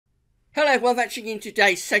Hello everyone, watching in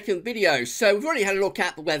today's second video. So we've already had a look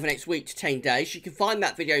at the weather next week to 10 days. You can find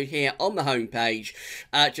that video here on the home page.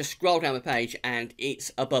 Just scroll down the page and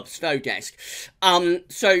it's above Snow Desk.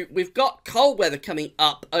 So we've got cold weather coming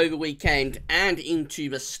up over the weekend and into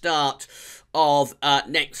the start of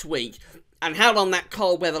next week. And how long that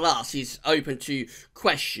cold weather lasts is open to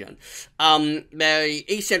question. The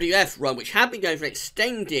ECWF run, which had been going for an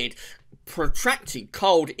extended protracted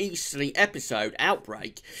cold easterly episode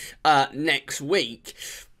outbreak next week,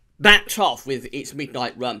 backed off with its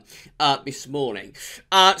midnight run this morning.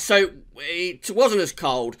 So it wasn't as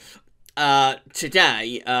cold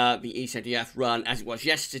today, the ECWF run, as it was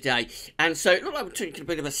yesterday, and so it looked like we're taking a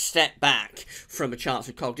bit of a step back from a chance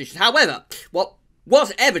of cold conditions. However, what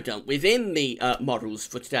was evident within the models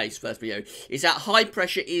for today's first video is that high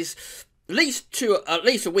pressure is at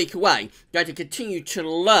least a week away, going to continue to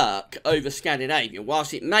lurk over Scandinavia,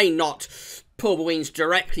 whilst it may not pull the winds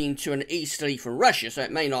directly into an easterly from Russia, so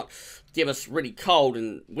it may not give us really cold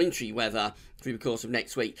and wintry weather through the course of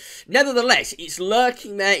next week. Nevertheless, it's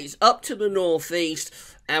lurking there, it's up to the northeast,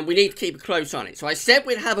 and we need to keep a close eye on it. So I said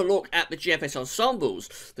we'd have a look at the GFS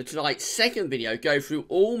Ensembles, the tonight's second video, go through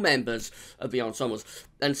all members of the ensembles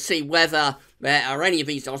and see whether there are any of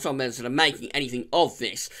these ensemble members that are making anything of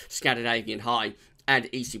this Scandinavian high and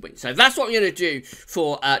easy wind. So that's what we're going to do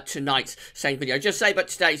for tonight's second video. Just say, but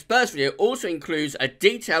today's first video also includes a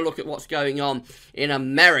detailed look at what's going on in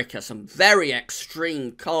America. Some very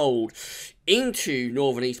extreme cold into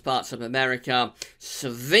northern east parts of America,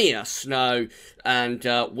 severe snow and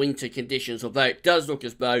winter conditions, although it does look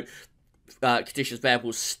as though conditions there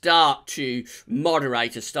will start to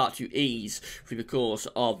moderate and start to ease through the course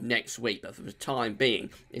of next week. But for the time being,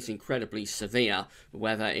 it's incredibly severe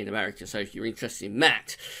weather in America. So if you're interested in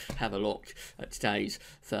that, have a look at today's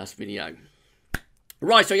first video.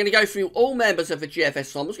 Right, so we're going to go through all members of the GFS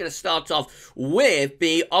Ensembles. We're going to start off with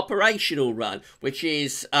the operational run, which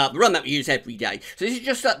is the run that we use every day. So this is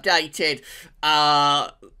just updated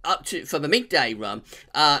for the midday run,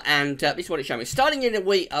 and this is what it's showing. We're starting in a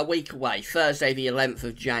week away, Thursday the 11th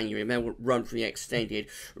of January, and then we'll run for the extended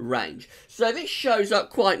range. So this shows up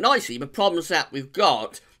quite nicely the problems that we've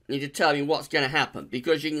got in determining what's going to happen,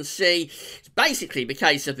 because you can see it's basically the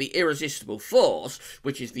case of the irresistible force,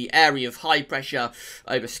 which is the area of high pressure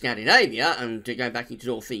over Scandinavia and going back into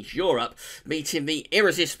northeast Europe, meeting the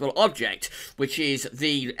irresistible object, which is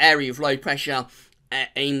the area of low pressure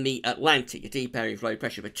in the Atlantic, a deep area of low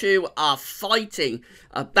pressure. The two are fighting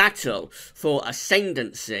a battle for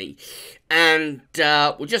ascendancy, and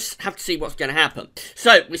we'll just have to see what's going to happen.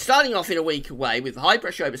 So we're starting off in a week away with high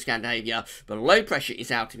pressure over Scandinavia, but low pressure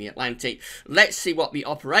is out in the Atlantic. Let's see what the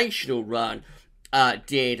operational run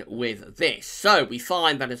did with this. So we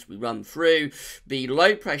find that as we run through, the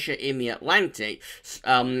low pressure in the Atlantic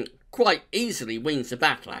quite easily wins the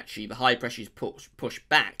battle, actually. The high pressure is pushed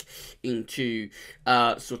back into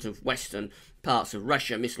sort of western parts of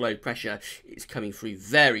Russia. This low pressure is coming through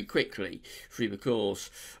very quickly through the course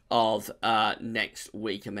of next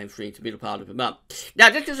week and then through into the middle part of the month. Now,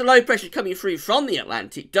 just because the low pressure is coming through from the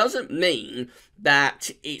Atlantic doesn't mean that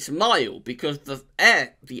it's mild, because the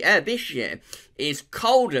air this year is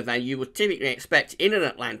colder than you would typically expect in an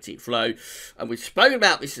Atlantic flow, and we've spoken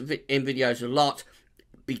about this in videos a lot,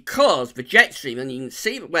 because the jet stream, and you can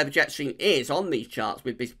see where the jet stream is on these charts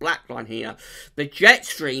with this black line here, the jet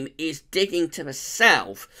stream is digging to the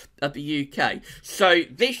south of the UK. So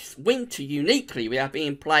this winter, uniquely, we have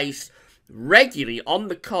been placed regularly on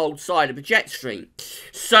the cold side of the jet stream.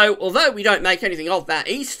 So although we don't make anything of that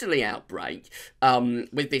easterly outbreak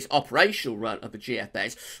with this operational run of the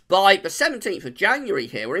GFS, by the 17th of January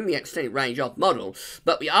here, we're in the extended range of model,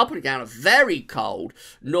 but we are putting down a very cold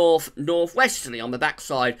northwesterly on the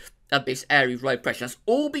backside of this area of low pressure. That's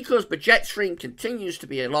all because the jet stream continues to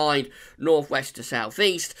be aligned northwest to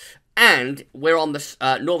southeast, and we're on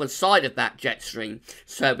the northern side of that jet stream,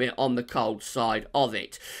 so we're on the cold side of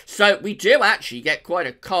it. So we do actually get quite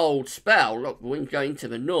a cold spell. Look, the wind going to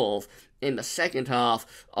the north in the second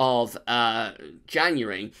half of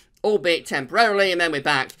January, albeit temporarily, and then we're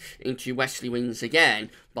back into westerly winds again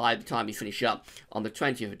by the time we finish up on the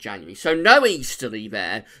 20th of January. So no easterly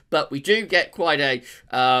there, but we do get quite a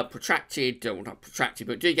protracted, well, not protracted,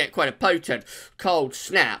 but do get quite a potent cold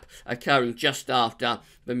snap occurring just after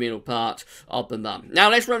the middle part of the month.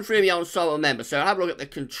 Now let's run through the ensemble members. So have a look at the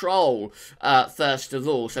control first of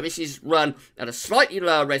all. So this is run at a slightly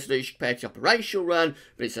lower resolution compared to operational run,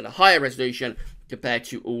 but it's at a higher resolution compared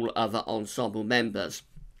to all other ensemble members.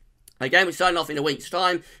 Again, we're starting off in a week's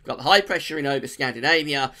time. We've got the high pressure in over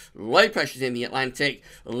Scandinavia, low pressures in the Atlantic.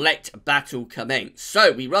 Let battle commence.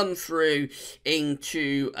 So we run through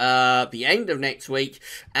into the end of next week,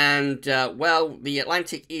 and well, the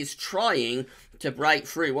Atlantic is trying to break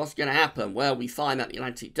through. What's going to happen? Well, we find that the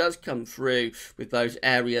Atlantic does come through with those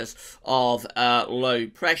areas of low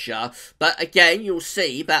pressure, but again, you'll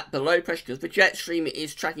see that the low pressure, because the jet stream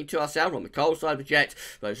is tracking to ourselves on the cold side of the jet,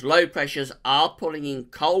 those low pressures are pulling in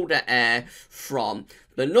colder air from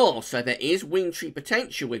the north, so there is wintry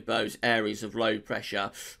potential with those areas of low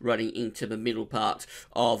pressure running into the middle part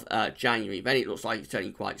of January. Then it looks like it's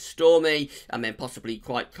turning quite stormy and then possibly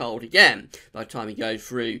quite cold again by the time we go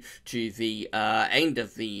through to the end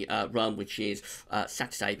of the run, which is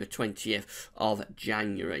Saturday the 20th of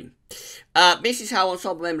January. This is how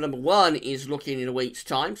ensemble member number 1 is looking in a week's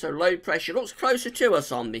time. So low pressure looks closer to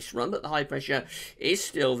us on this run, but the high pressure is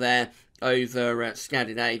still there over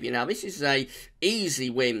Scandinavia. Now, this is a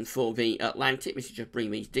easy win for the Atlantic. This is just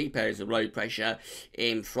bringing these deep areas of low pressure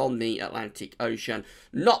in from the Atlantic Ocean.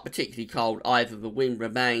 Not particularly cold either. The wind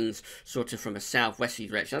remains sort of from a southwesterly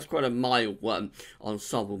direction. That's quite a mild one.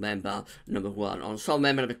 Ensemble member number 1. Ensemble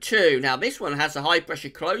member number 2. Now, this one has a high pressure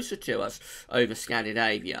closer to us over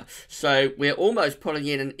Scandinavia. So we're almost pulling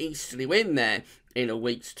in an easterly wind there in a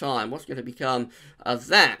week's time. What's going to become of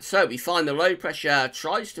that? So we find the low pressure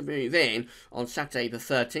tries to move in on Saturday the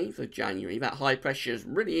 13th of January. That high pressure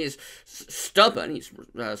really is stubborn. It's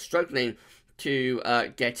struggling to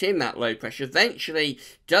get in that low pressure. Eventually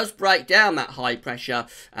does break down that high pressure,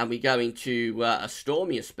 and we go into a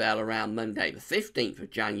stormier spell around Monday the 15th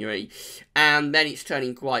of January, and then it's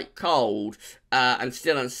turning quite cold and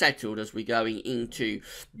still unsettled as we're going into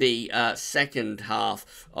the second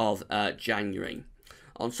half of January.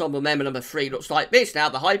 Ensemble member number 3 looks like this. Now,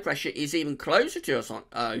 the high pressure is even closer to us on,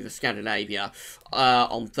 over Scandinavia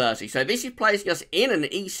on Thursday. So this is placing us in an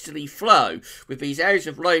easterly flow with these areas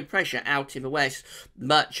of low pressure out in the west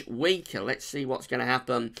much weaker. Let's see what's going to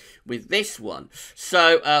happen with this one.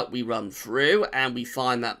 So we run through and we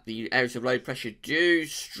find that the areas of low pressure do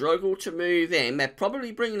struggle to move in. They're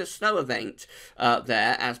probably bringing a snow event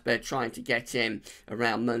there as they're trying to get in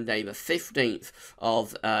around Monday the 15th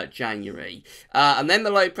of January. And then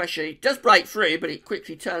the low pressure does break through, but it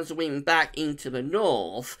quickly turns the wind back into the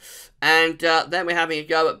north, and then we're having a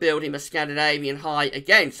go at building a Scandinavian high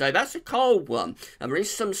again. So that's a cold one, and there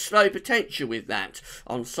is some slow potential with that.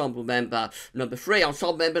 Ensemble member number 3.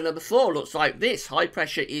 Ensemble member number 4 looks like this. High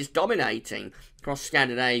pressure is dominating across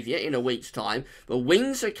Scandinavia in a week's time. The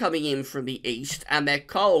winds are coming in from the east, and they're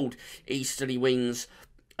cold easterly winds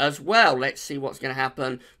as well. Let's see what's going to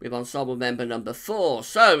happen with ensemble member number 4.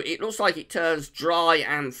 So it looks like it turns dry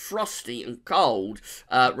and frosty and cold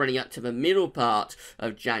running up to the middle part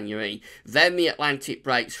of January. Then the Atlantic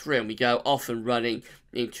breaks through and we go off and running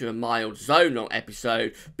into a mild zonal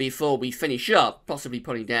episode before we finish up, possibly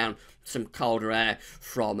putting down some colder air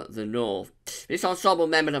from the north. This ensemble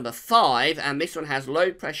member number 5, and this one has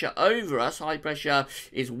low pressure over us. High pressure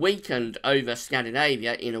is weakened over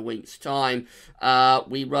Scandinavia in a week's time.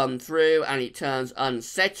 We run through and it turns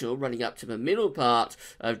unsettled, running up to the middle part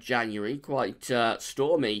of January. Quite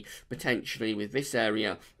stormy, potentially, with this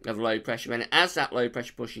area of low pressure. And as that low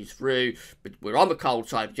pressure pushes through, but we're on the cold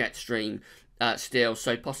side of jet stream, still,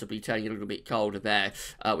 so possibly turning a little bit colder there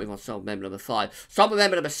with ensemble member number 5. Ensemble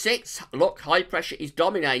member number 6, look, high pressure is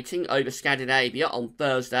dominating over Scandinavia on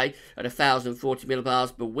Thursday at 1,040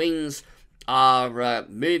 millibars. The winds are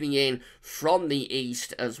moving in from the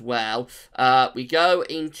east as well. We go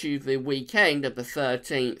into the weekend of the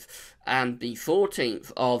 13th and the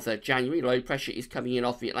 14th of January. Low pressure is coming in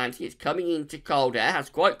off the Atlantic. It's coming into cold air,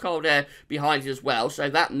 has quite cold air behind it as well,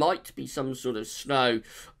 so that might be some sort of snow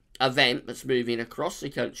event that's moving across the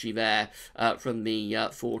country there from the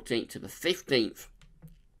 14th to the 15th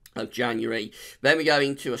of January. Then we go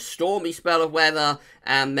into a stormy spell of weather,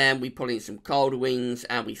 and then we pull in some colder winds,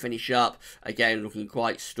 and we finish up again looking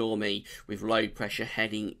quite stormy with low pressure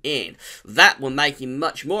heading in. That will make him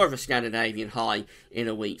much more of a Scandinavian high in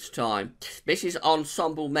a week's time. This is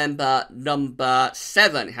ensemble member number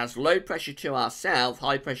 7. It has low pressure to our south.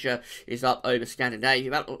 High pressure is up over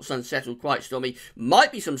Scandinavia. That looks unsettled, quite stormy.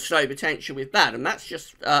 Might be some snow potential with that, and that's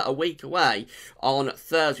just a week away on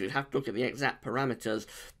Thursday. We'd have to look at the exact parameters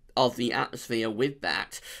of the atmosphere with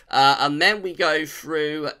that. And then we go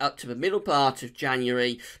through up to the middle part of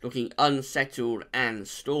January, looking unsettled and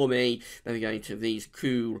stormy. Then we go into these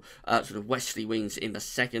cool sort of westerly winds in the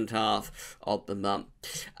second half of the month.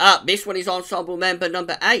 This one is ensemble member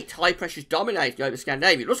number 8. High pressure dominating over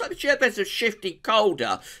Scandinavia. It looks like the GFS have shifted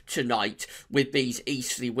colder tonight with these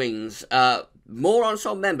easterly winds. more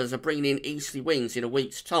ensemble members are bringing in easterly winds in a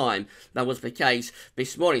week's time than was the case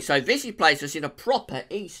this morning. So this has placed us in a proper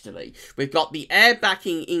easterly. We've got the air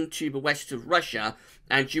backing into the west of Russia,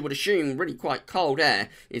 and you would assume really quite cold air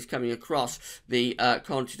is coming across the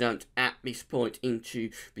continent at this point into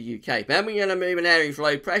the UK. Then we're going to move an area of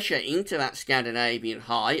low pressure into that Scandinavian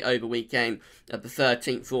high over weekend of the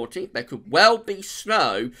 13th, 14th. There could well be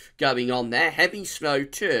snow going on there, heavy snow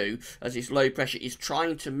too, as this low pressure is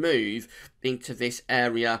trying to move into this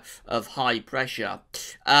area of high pressure.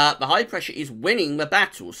 The high pressure is winning the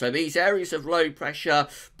battle, so these areas of low pressure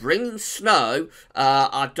bringing snow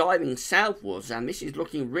are diving southwards, and this is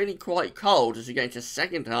looking really quite cold as we go into the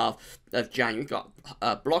second half of January. We've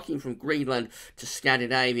got blocking from Greenland to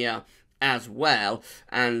Scandinavia as well,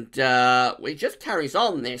 and it just carries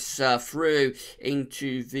on this through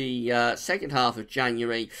into the second half of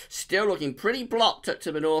January. Still looking pretty blocked up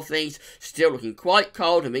to the northeast, still looking quite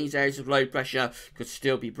cold, and these areas of low pressure could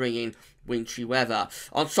still be bringing wintry weather.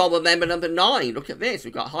 Ensemble member number 9, look at this,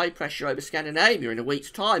 we've got high pressure over Scandinavia in a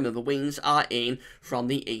week's time, and the winds are in from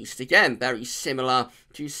the east again, very similar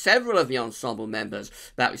to several of the ensemble members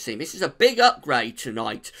that we've seen. This is a big upgrade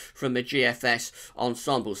tonight from the GFS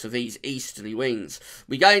ensemble, so these easterly winds.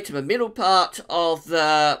 We go into the middle part of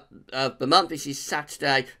the month. This is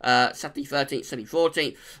Saturday 13th, Sunday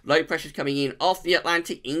 14th. Low pressure's coming in off the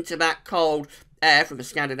Atlantic into that cold air from a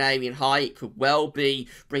Scandinavian high. It could well be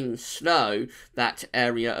bringing snow, that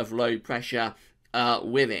area of low pressure,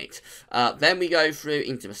 with it. Then we go through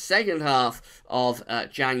into the second half of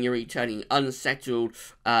January, turning unsettled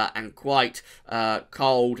and quite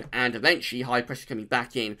cold, and eventually high pressure coming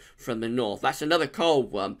back in from the north. That's another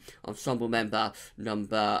cold one. Ensemble member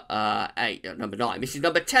number 9. This is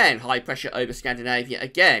number 10. High pressure over Scandinavia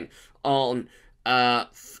again on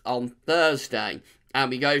Thursday. And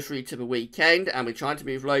we go through to the weekend, and we're trying to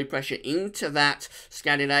move low pressure into that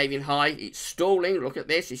Scandinavian high. It's stalling. Look at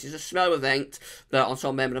this. This is a snow event that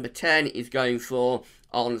ensemble member number 10 is going for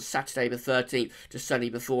on Saturday the 13th to Sunday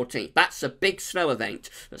the 14th. That's a big snow event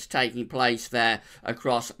that's taking place there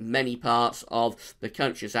across many parts of the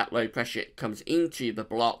country as that low pressure comes into the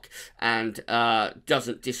block and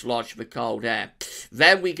doesn't dislodge the cold air.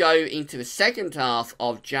 Then we go into the second half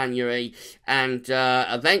of January, and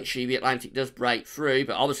eventually the Atlantic does break through,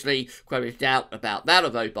 but obviously quite a bit of doubt about that,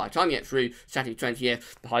 although by the time you get through Saturday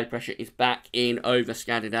 20th, the high pressure is back in over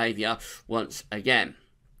Scandinavia once again.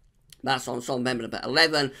 That's ensemble member number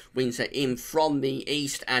 11. Winds are in from the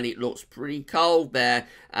east, and it looks pretty cold there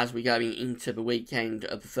as we're going into the weekend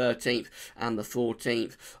of the 13th and the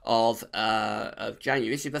 14th of January.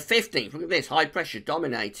 This is the 15th. Look at this. High pressure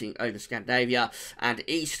dominating over Scandinavia, and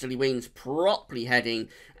easterly winds properly heading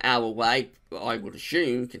our way, I would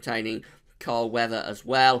assume, containing cold weather as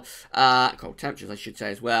well, cold temperatures I should say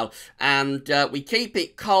as well, and we keep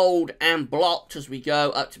it cold and blocked as we go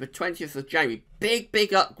up to the 20th of January.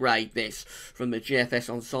 Big upgrade this from the GFS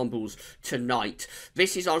ensembles tonight.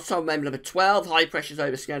 This is ensemble member number 12. High pressures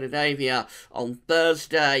over Scandinavia on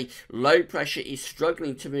Thursday. Low pressure is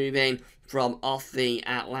struggling to move in from off the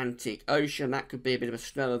Atlantic Ocean. That could be a bit of a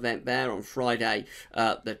snow event there on Friday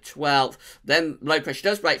the 12th. Then low pressure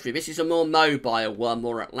does break through. This is a more mobile one,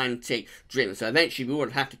 more Atlantic driven. So eventually we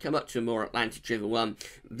would have to come up to a more Atlantic driven one.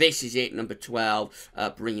 This is it, number 12,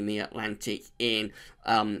 bringing the Atlantic in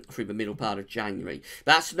through the middle part of January.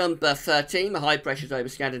 That's number 13. The high pressures over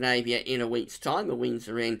Scandinavia in a week's time. The winds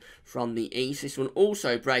are in from the east. This one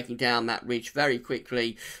also breaking down that ridge very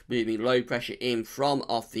quickly, moving low pressure in from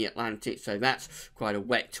off the Atlantic. So that's quite a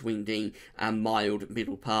wet, windy and mild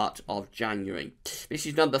middle part of January. This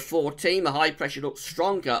is number 14. The high pressure looks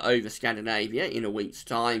stronger over Scandinavia in a week's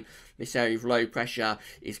time. This area of low pressure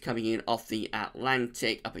is coming in off the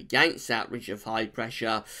Atlantic up against that ridge of high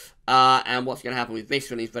pressure. And what's going to happen with this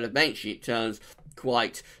one is that eventually it turns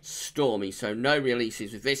quite stormy. So no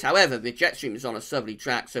releases with this. However, the jet stream is on a southerly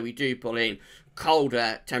track, so we do pull in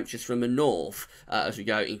colder temperatures from the north as we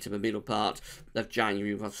go into the middle part of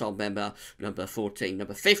January with ensemble member number 14.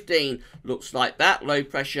 Number 15 looks like that. Low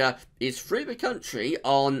pressure is through the country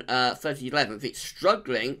on 11th. It's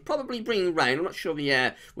struggling, probably bringing rain. I'm not sure the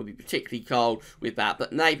air will be particularly cold with that,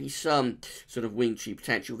 but maybe some sort of wintry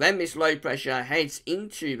potential. Then this low pressure heads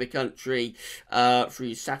into the country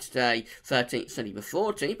through Saturday 13th, Sunday the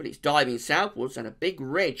 14th, but it's diving southwards, and a big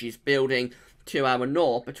ridge is building to our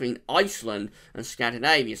north between Iceland and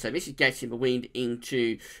Scandinavia. So this is getting the wind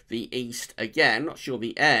into the east again. Not sure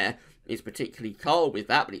the air is particularly cold with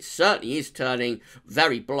that, but it certainly is turning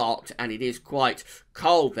very blocked, and it is quite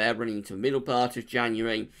cold there running into the middle part of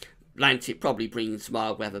January. Atlantic probably bringing some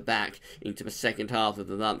mild weather back into the second half of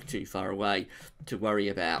the month, too far away to worry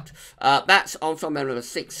about. That's ensemble number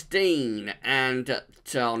 16, and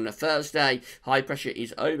on Thursday, high pressure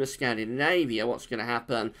is over Scandinavia. What's going to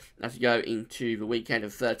happen as we go into the weekend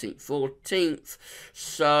of 13th, 14th?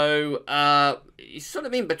 So it's sort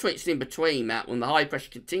of in between that. When the high pressure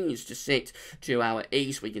continues to sit to our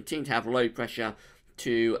east, we continue to have low pressure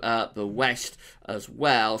to the west as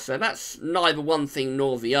well. So that's neither one thing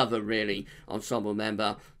nor the other, really, ensemble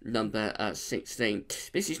member number 16.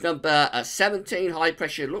 This is number 17. High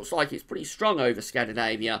pressure looks like it's pretty strong over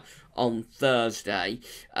Scandinavia on Thursday.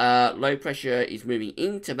 Low pressure is moving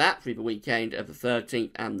into that through the weekend of the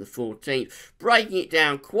 13th and the 14th, breaking it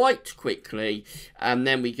down quite quickly, and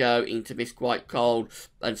then we go into this quite cold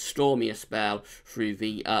and stormier spell through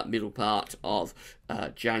the middle part of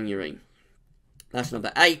January. That's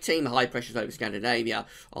number 18. The high pressure is over Scandinavia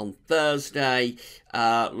on Thursday.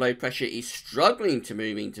 Low pressure is struggling to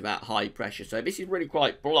move into that high pressure. So this is really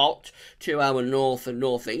quite blocked to our north and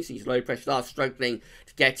northeast. These low pressures are struggling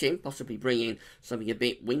to get in, possibly bringing something a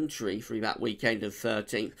bit wintry through that weekend of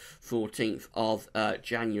 13th, 14th of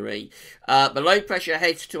January. The low pressure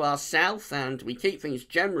heads to our south, and we keep things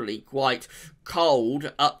generally quite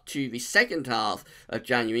cold up to the second half of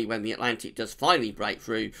January, when the Atlantic does finally break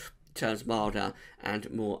through, turns milder and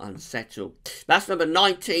more unsettled. That's number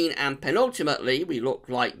 19, and penultimately we look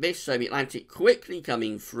like this. So the Atlantic quickly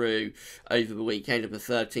coming through over the weekend of the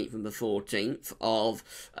 13th and the 14th of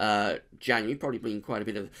January, probably bringing quite a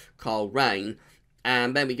bit of cold rain.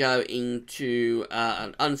 And then we go into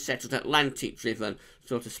an unsettled Atlantic-driven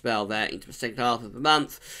sort of spell there into the second half of the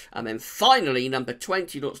month. And then finally, number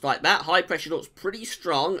 20 looks like that. High pressure looks pretty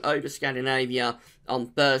strong over Scandinavia on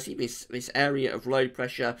Thursday. This area of low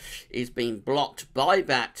pressure is being blocked by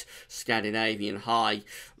that Scandinavian high.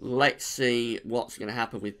 Let's see what's going to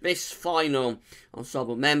happen with this final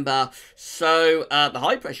ensemble member. So the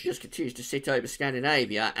high pressure just continues to sit over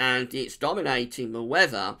Scandinavia, and it's dominating the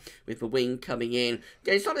weather with the wind coming in.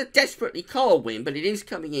 It's not a desperately cold wind, but it is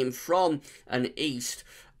coming in from an east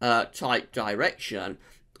type direction.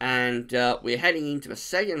 And we're heading into the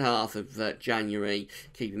second half of January,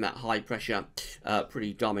 keeping that high pressure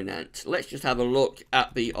pretty dominant. Let's just have a look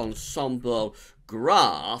at the ensemble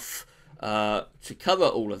graph to cover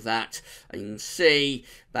all of that. And you can see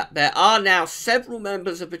that there are now several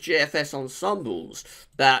members of the GFS ensembles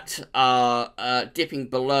that are dipping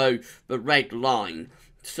below the red line.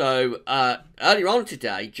 So earlier on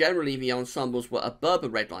today, generally the ensembles were above the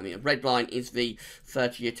red line. The red line is the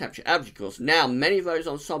 30-year temperature average, of course. Now many of those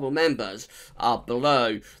ensemble members are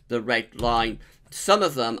below the red line. Some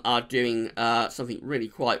of them are doing something really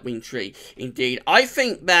quite wintry indeed. I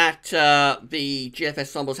think that the GFS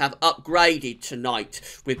ensembles have upgraded tonight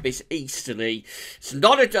with this easterly. It's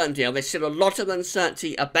not a done deal. There's still a lot of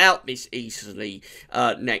uncertainty about this easterly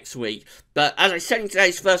next week. But as I said in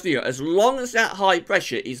today's first video, as long as that high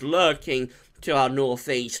pressure is lurking to our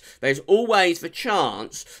northeast, there's always the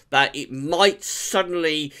chance that it might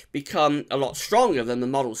suddenly become a lot stronger than the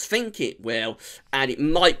models think it will, and it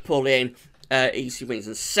might pull in easy wins,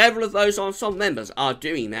 and several of those ensemble members are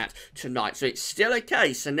doing that tonight. So it's still a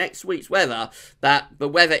case for next week's weather that the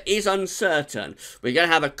weather is uncertain. We're going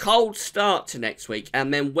to have a cold start to next week,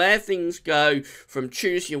 and then where things go from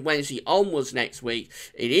Tuesday and Wednesday onwards next week,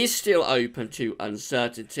 it is still open to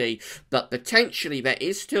uncertainty, but potentially there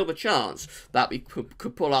is still the chance that we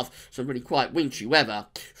could pull off some really quite wintry weather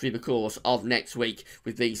through the course of next week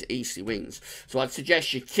with these easterly winds. So I'd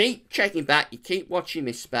suggest you keep checking back, you keep watching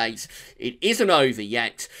this space. It isn't over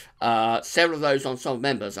yet. Several of those ensemble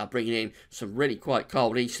members are bringing in some really quite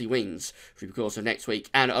cold easterly winds through the course of next week,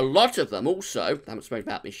 and a lot of them also, I haven't spoken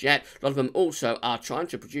about this yet, a lot of them also are trying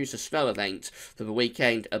to produce a snow event for the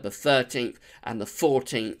weekend of the 13th and the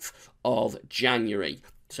 14th of January.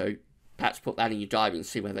 So perhaps put that in your diary and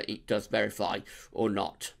see whether it does verify or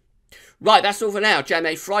not. Right, that's all for now.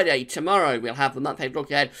 JMA Friday. Tomorrow we'll have the month-ahead look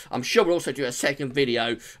ahead. I'm sure we'll also do a second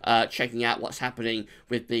video checking out what's happening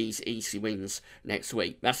with these easterly winds next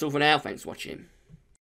week. That's all for now. Thanks for watching.